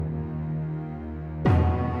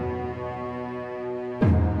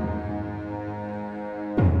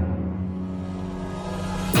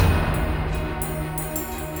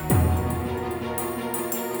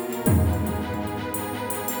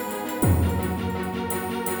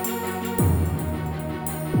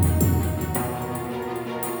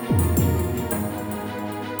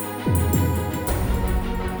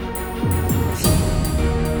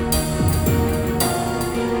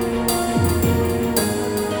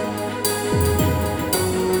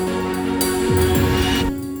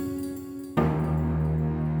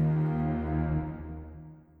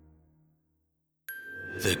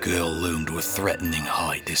threatening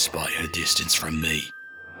height despite her distance from me.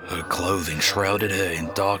 Her clothing shrouded her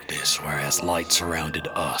in darkness, whereas light surrounded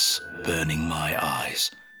us, burning my eyes.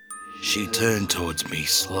 She turned towards me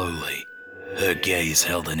slowly. Her gaze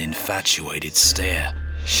held an infatuated stare,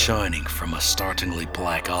 shining from a startlingly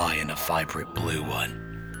black eye and a vibrant blue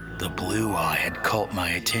one. The blue eye had caught my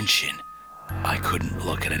attention. I couldn't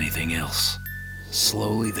look at anything else.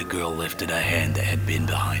 Slowly, the girl lifted a hand that had been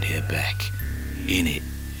behind her back. In it,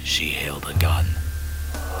 she held a gun.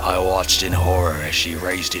 I watched in horror as she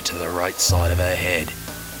raised it to the right side of her head.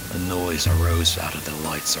 A noise arose out of the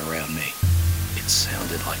lights around me. It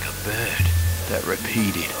sounded like a bird that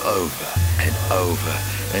repeated over and over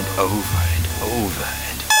and over and over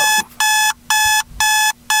and over.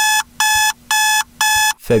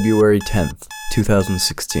 February 10th,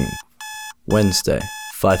 2016. Wednesday,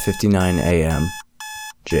 5:59 a.m.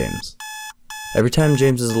 James. Every time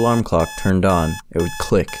James's alarm clock turned on, it would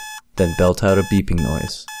click, then belt out a beeping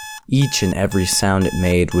noise. Each and every sound it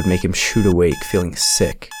made would make him shoot awake, feeling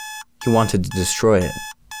sick. He wanted to destroy it.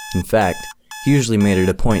 In fact, he usually made it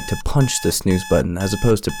a point to punch the snooze button as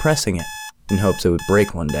opposed to pressing it, in hopes it would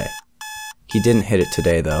break one day. He didn't hit it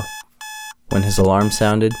today, though. When his alarm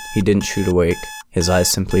sounded, he didn't shoot awake. His eyes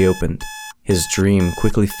simply opened. His dream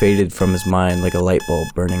quickly faded from his mind like a light bulb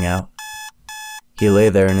burning out. He lay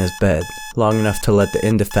there in his bed, long enough to let the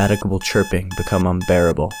indefatigable chirping become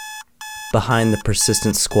unbearable. Behind the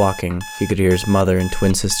persistent squawking, he could hear his mother and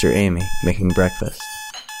twin sister Amy making breakfast.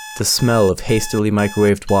 The smell of hastily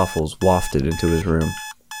microwaved waffles wafted into his room.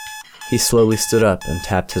 He slowly stood up and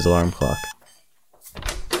tapped his alarm clock.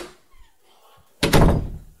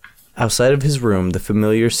 Outside of his room, the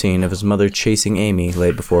familiar scene of his mother chasing Amy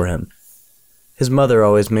lay before him. His mother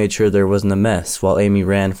always made sure there wasn't a mess while Amy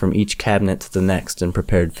ran from each cabinet to the next and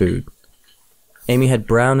prepared food. Amy had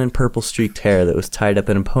brown and purple streaked hair that was tied up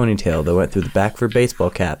in a ponytail that went through the back of her baseball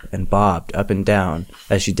cap and bobbed up and down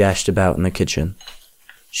as she dashed about in the kitchen.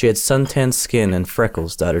 She had suntanned skin and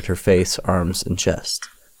freckles dotted her face, arms, and chest.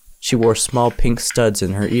 She wore small pink studs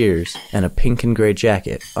in her ears and a pink and gray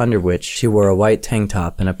jacket, under which she wore a white tank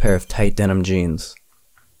top and a pair of tight denim jeans.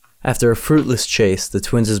 After a fruitless chase, the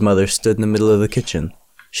twins' mother stood in the middle of the kitchen.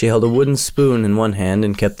 She held a wooden spoon in one hand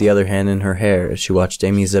and kept the other hand in her hair as she watched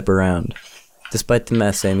Amy zip around. Despite the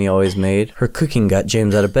mess Amy always made, her cooking got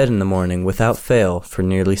James out of bed in the morning without fail for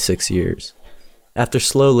nearly 6 years. After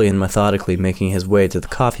slowly and methodically making his way to the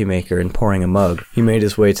coffee maker and pouring a mug, he made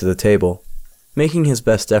his way to the table. Making his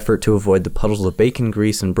best effort to avoid the puddles of bacon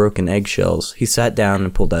grease and broken eggshells, he sat down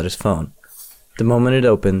and pulled out his phone. The moment it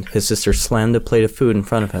opened, his sister slammed a plate of food in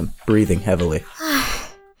front of him, breathing heavily.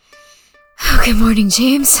 Oh, good morning,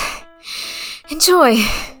 James. Enjoy.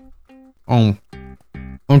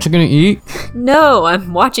 Aren't you gonna eat? No,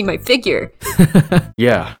 I'm watching my figure.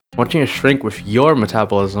 Yeah, watching it shrink with your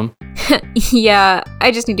metabolism. Yeah,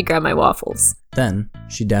 I just need to grab my waffles. Then,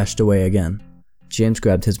 she dashed away again. James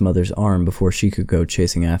grabbed his mother's arm before she could go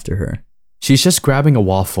chasing after her. She's just grabbing a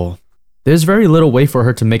waffle. There's very little way for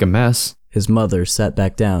her to make a mess. His mother sat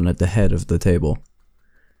back down at the head of the table.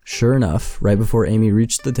 Sure enough, right before Amy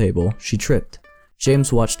reached the table, she tripped.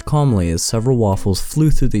 James watched calmly as several waffles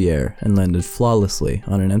flew through the air and landed flawlessly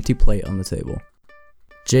on an empty plate on the table.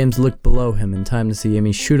 James looked below him in time to see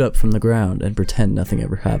Amy shoot up from the ground and pretend nothing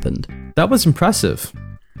ever happened. That was impressive.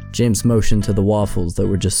 James motioned to the waffles that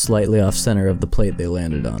were just slightly off center of the plate they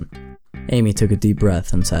landed on. Amy took a deep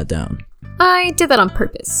breath and sat down. I did that on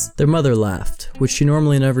purpose. Their mother laughed, which she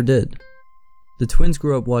normally never did. The twins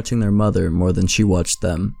grew up watching their mother more than she watched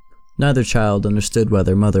them. Neither child understood why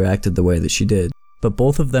their mother acted the way that she did, but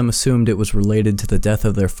both of them assumed it was related to the death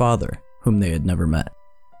of their father, whom they had never met.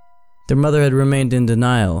 Their mother had remained in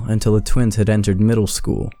denial until the twins had entered middle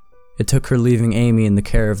school. It took her leaving Amy in the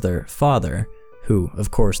care of their father, who, of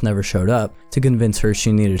course, never showed up, to convince her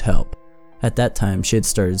she needed help. At that time, she had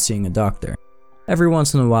started seeing a doctor. Every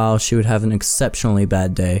once in a while, she would have an exceptionally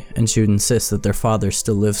bad day, and she would insist that their father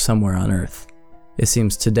still lived somewhere on Earth. It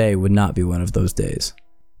seems today would not be one of those days.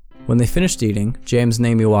 When they finished eating, James and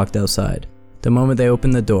Amy walked outside. The moment they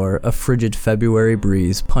opened the door, a frigid February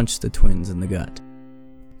breeze punched the twins in the gut.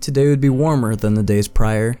 Today would be warmer than the days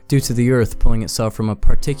prior, due to the Earth pulling itself from a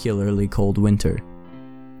particularly cold winter.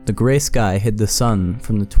 The gray sky hid the sun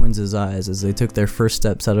from the twins' eyes as they took their first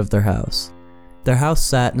steps out of their house. Their house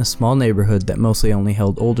sat in a small neighborhood that mostly only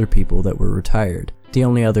held older people that were retired. The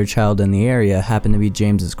only other child in the area happened to be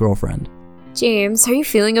James's girlfriend. James, are you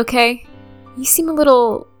feeling okay? You seem a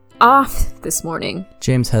little off this morning.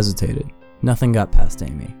 James hesitated. Nothing got past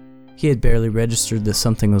Amy. He had barely registered that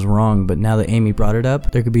something was wrong, but now that Amy brought it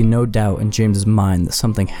up, there could be no doubt in James's mind that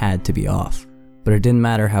something had to be off. But it didn't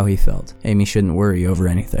matter how he felt. Amy shouldn't worry over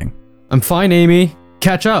anything. I'm fine, Amy.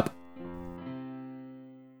 Catch up.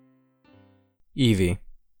 Evie.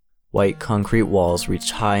 White concrete walls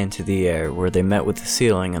reached high into the air where they met with the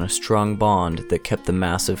ceiling in a strong bond that kept the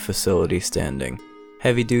massive facility standing.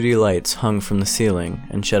 Heavy-duty lights hung from the ceiling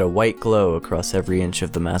and shed a white glow across every inch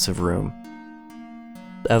of the massive room.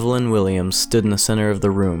 Evelyn Williams stood in the center of the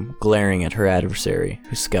room, glaring at her adversary,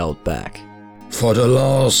 who scowled back. For the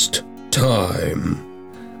last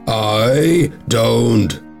time, I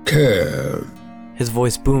don't care. His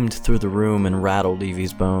voice boomed through the room and rattled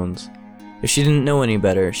Evie's bones. If she didn't know any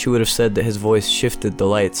better, she would have said that his voice shifted the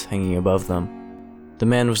lights hanging above them. The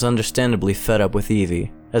man was understandably fed up with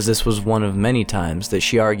Evie, as this was one of many times that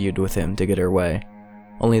she argued with him to get her way.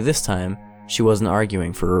 Only this time, she wasn't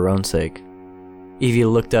arguing for her own sake. Evie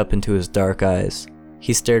looked up into his dark eyes.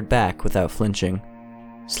 He stared back without flinching.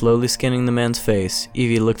 Slowly scanning the man's face,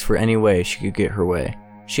 Evie looked for any way she could get her way.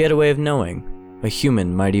 She had a way of knowing. A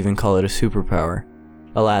human might even call it a superpower.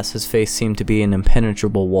 Alas, his face seemed to be an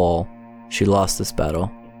impenetrable wall. She lost this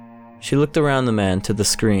battle. She looked around the man to the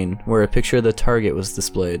screen, where a picture of the target was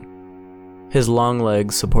displayed. His long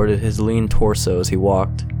legs supported his lean torso as he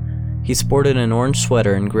walked. He sported an orange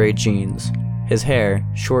sweater and gray jeans. His hair,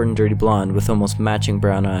 short and dirty blonde with almost matching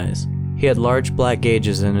brown eyes. He had large black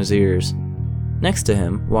gauges in his ears. Next to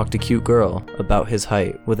him walked a cute girl, about his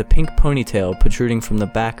height, with a pink ponytail protruding from the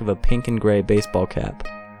back of a pink and gray baseball cap.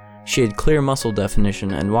 She had clear muscle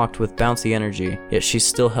definition and walked with bouncy energy, yet she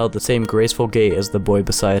still held the same graceful gait as the boy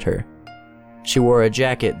beside her. She wore a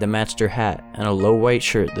jacket that matched her hat and a low white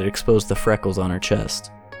shirt that exposed the freckles on her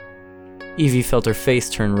chest. Evie felt her face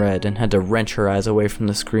turn red and had to wrench her eyes away from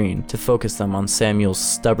the screen to focus them on Samuel's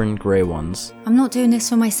stubborn gray ones. I'm not doing this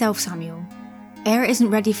for myself, Samuel. Era isn't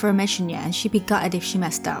ready for a mission yet, and she'd be gutted if she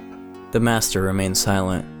messed up. The master remained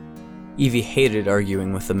silent. Evie hated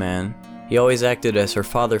arguing with the man. He always acted as her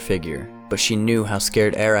father figure, but she knew how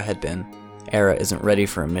scared Era had been. Era isn't ready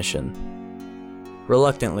for a mission.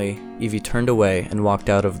 Reluctantly, Evie turned away and walked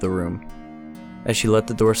out of the room. As she let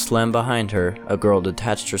the door slam behind her, a girl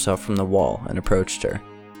detached herself from the wall and approached her.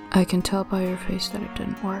 I can tell by your face that it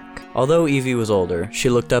didn't work. Although Evie was older, she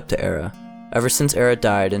looked up to Era. Ever since Era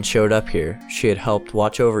died and showed up here, she had helped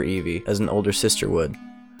watch over Evie as an older sister would.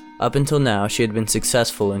 Up until now, she had been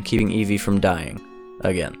successful in keeping Evie from dying.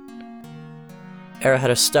 Again. Era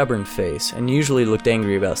had a stubborn face and usually looked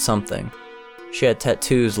angry about something. She had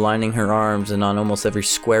tattoos lining her arms and on almost every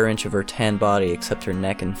square inch of her tan body except her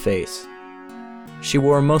neck and face. She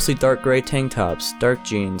wore mostly dark gray tank tops, dark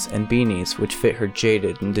jeans, and beanies which fit her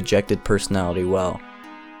jaded and dejected personality well.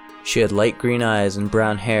 She had light green eyes and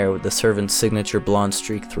brown hair with the servant's signature blonde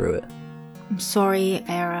streak through it. I'm sorry,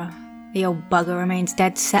 Era. The old bugger remains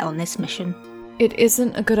dead set on this mission. It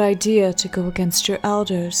isn't a good idea to go against your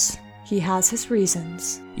elders. He has his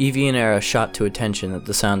reasons. Evie and Era shot to attention at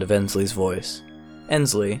the sound of Ensley's voice.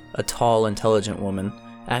 Ensley, a tall, intelligent woman,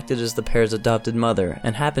 acted as the pair's adopted mother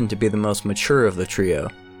and happened to be the most mature of the trio.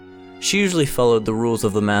 She usually followed the rules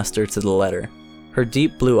of the master to the letter. Her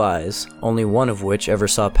deep blue eyes, only one of which ever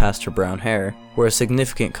saw past her brown hair, were a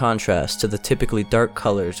significant contrast to the typically dark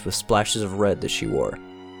colors with splashes of red that she wore.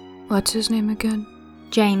 What's his name again?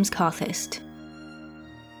 James Carthyst.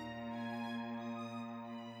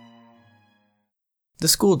 The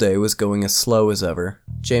school day was going as slow as ever.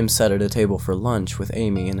 James sat at a table for lunch with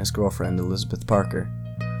Amy and his girlfriend Elizabeth Parker.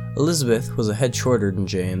 Elizabeth was a head shorter than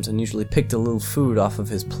James and usually picked a little food off of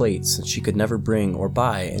his plate since she could never bring or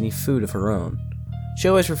buy any food of her own. She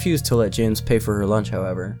always refused to let James pay for her lunch,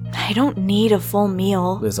 however. I don't need a full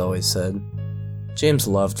meal, Liz always said. James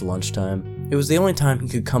loved lunchtime. It was the only time he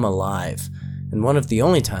could come alive, and one of the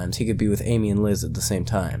only times he could be with Amy and Liz at the same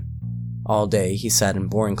time. All day, he sat in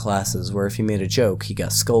boring classes where if he made a joke, he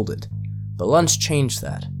got scolded. But lunch changed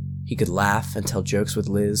that. He could laugh and tell jokes with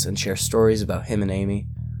Liz and share stories about him and Amy.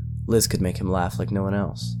 Liz could make him laugh like no one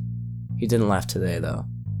else. He didn't laugh today, though.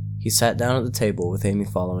 He sat down at the table with Amy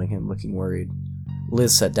following him, looking worried.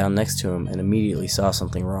 Liz sat down next to him and immediately saw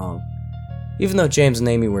something wrong. Even though James and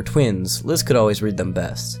Amy were twins, Liz could always read them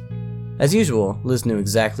best. As usual, Liz knew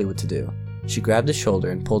exactly what to do. She grabbed his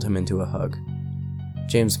shoulder and pulled him into a hug.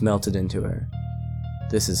 James melted into her.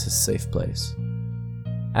 This is his safe place.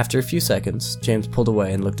 After a few seconds, James pulled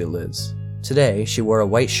away and looked at Liz. Today, she wore a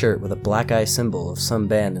white shirt with a black eye symbol of some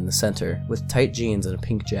band in the center, with tight jeans and a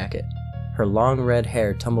pink jacket. Her long red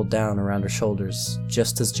hair tumbled down around her shoulders,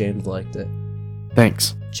 just as James liked it.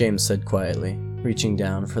 Thanks. James said quietly, reaching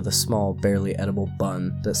down for the small, barely edible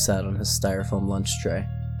bun that sat on his styrofoam lunch tray.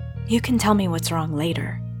 You can tell me what's wrong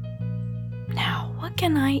later. Now, what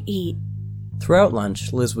can I eat Throughout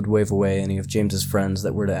lunch, Liz would wave away any of James's friends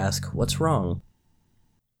that were to ask, "What's wrong?"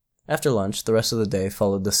 After lunch, the rest of the day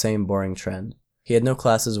followed the same boring trend. He had no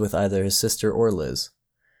classes with either his sister or Liz.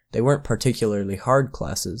 They weren't particularly hard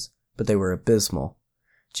classes, but they were abysmal.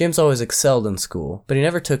 James always excelled in school, but he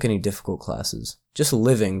never took any difficult classes. Just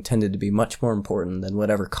living tended to be much more important than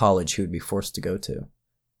whatever college he would be forced to go to.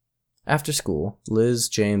 After school, Liz,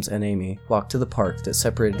 James, and Amy walked to the park that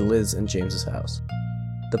separated Liz and James's house.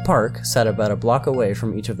 The park sat about a block away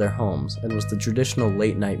from each of their homes and was the traditional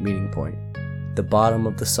late-night meeting point. The bottom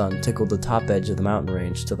of the sun tickled the top edge of the mountain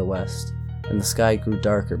range to the west, and the sky grew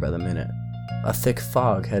darker by the minute. A thick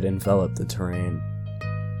fog had enveloped the terrain.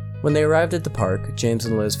 When they arrived at the park, James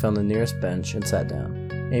and Liz found the nearest bench and sat down.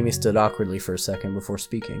 Amy stood awkwardly for a second before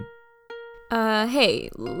speaking. Hey,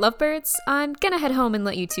 lovebirds, I'm gonna head home and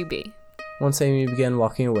let you two be. Once Amy began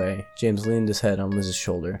walking away, James leaned his head on Liz's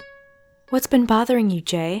shoulder. What's been bothering you,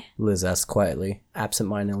 Jay? Liz asked quietly,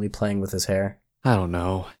 absent-mindedly playing with his hair. I don't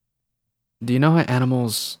know. Do you know how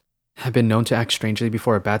animals have been known to act strangely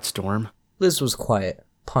before a bad storm? Liz was quiet,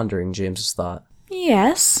 pondering James's thought.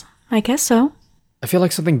 Yes, I guess so. I feel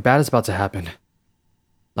like something bad is about to happen.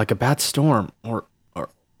 Like a bad storm, or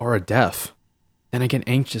a death. Then I get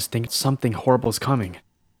anxious thinking something horrible is coming.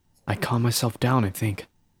 I calm myself down and think,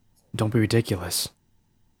 don't be ridiculous.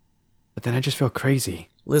 But then I just feel crazy.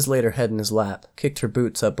 Liz laid her head in his lap, kicked her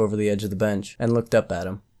boots up over the edge of the bench, and looked up at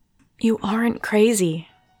him. You aren't crazy.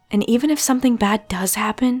 And even if something bad does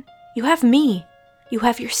happen, you have me. You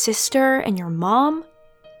have your sister and your mom.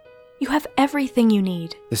 You have everything you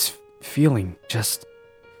need. This feeling just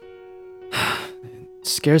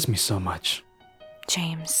scares me so much.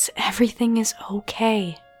 James, everything is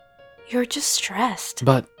okay. You're just stressed.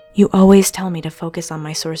 But you always tell me to focus on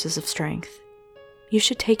my sources of strength. You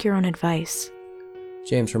should take your own advice.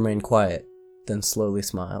 James remained quiet, then slowly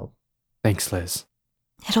smiled. Thanks, Liz.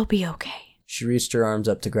 It'll be okay. She reached her arms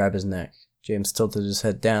up to grab his neck. James tilted his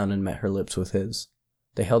head down and met her lips with his.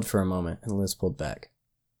 They held for a moment, and Liz pulled back.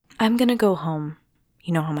 I'm gonna go home.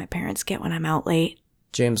 You know how my parents get when I'm out late.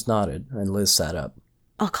 James nodded, and Liz sat up.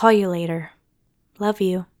 I'll call you later. Love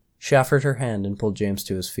you. She offered her hand and pulled James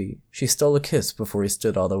to his feet. She stole a kiss before he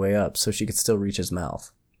stood all the way up so she could still reach his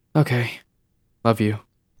mouth. Okay. Love you.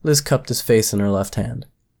 Liz cupped his face in her left hand.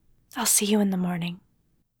 I'll see you in the morning.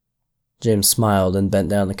 James smiled and bent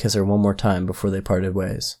down to kiss her one more time before they parted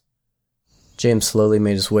ways. James slowly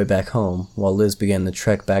made his way back home, while Liz began the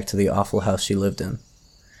trek back to the awful house she lived in.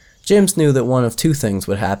 James knew that one of two things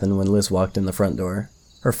would happen when Liz walked in the front door.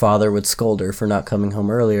 Her father would scold her for not coming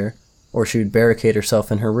home earlier, or she would barricade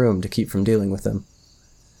herself in her room to keep from dealing with him.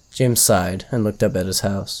 James sighed and looked up at his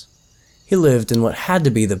house. He lived in what had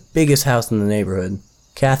to be the biggest house in the neighborhood.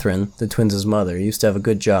 Catherine, the twins' mother, used to have a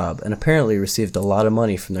good job and apparently received a lot of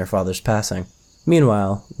money from their father's passing.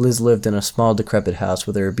 Meanwhile, Liz lived in a small decrepit house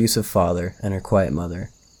with her abusive father and her quiet mother.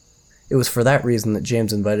 It was for that reason that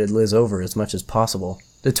James invited Liz over as much as possible.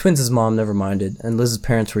 The twins' mom never minded, and Liz's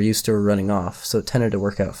parents were used to her running off, so it tended to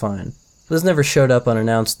work out fine. Liz never showed up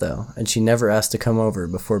unannounced though, and she never asked to come over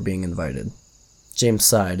before being invited. James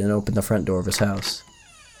sighed and opened the front door of his house.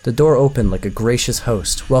 The door opened like a gracious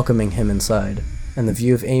host, welcoming him inside, and the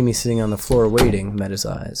view of Amy sitting on the floor waiting met his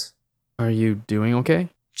eyes. Are you doing okay?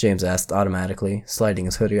 James asked automatically, sliding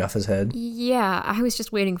his hoodie off his head. Yeah, I was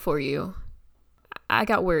just waiting for you. I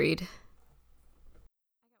got worried.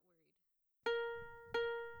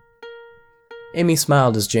 Amy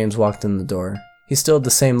smiled as James walked in the door. He still had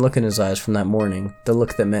the same look in his eyes from that morning, the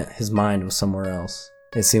look that meant his mind was somewhere else.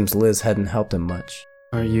 It seems Liz hadn't helped him much.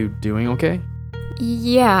 Are you doing okay?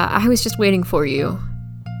 Yeah, I was just waiting for you.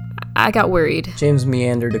 I got worried. James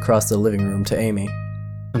meandered across the living room to Amy.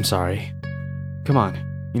 I'm sorry. Come on,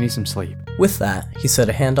 you need some sleep. With that, he set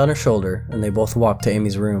a hand on her shoulder, and they both walked to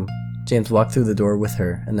Amy's room. James walked through the door with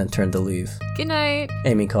her, and then turned to leave. Good night.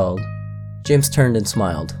 Amy called. James turned and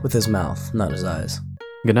smiled, with his mouth, not his eyes.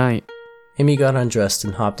 Good night. Amy got undressed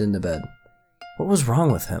and hopped into bed. What was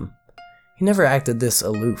wrong with him? He never acted this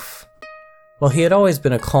aloof. While he had always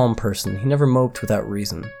been a calm person, he never moped without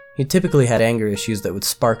reason. He typically had anger issues that would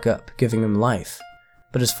spark up, giving him life.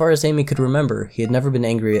 But as far as Amy could remember, he had never been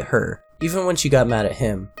angry at her. Even when she got mad at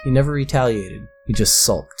him, he never retaliated. He just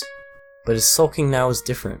sulked. But his sulking now was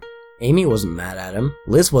different. Amy wasn't mad at him.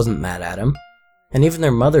 Liz wasn't mad at him. And even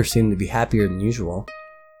their mother seemed to be happier than usual.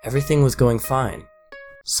 Everything was going fine.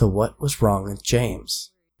 So what was wrong with James?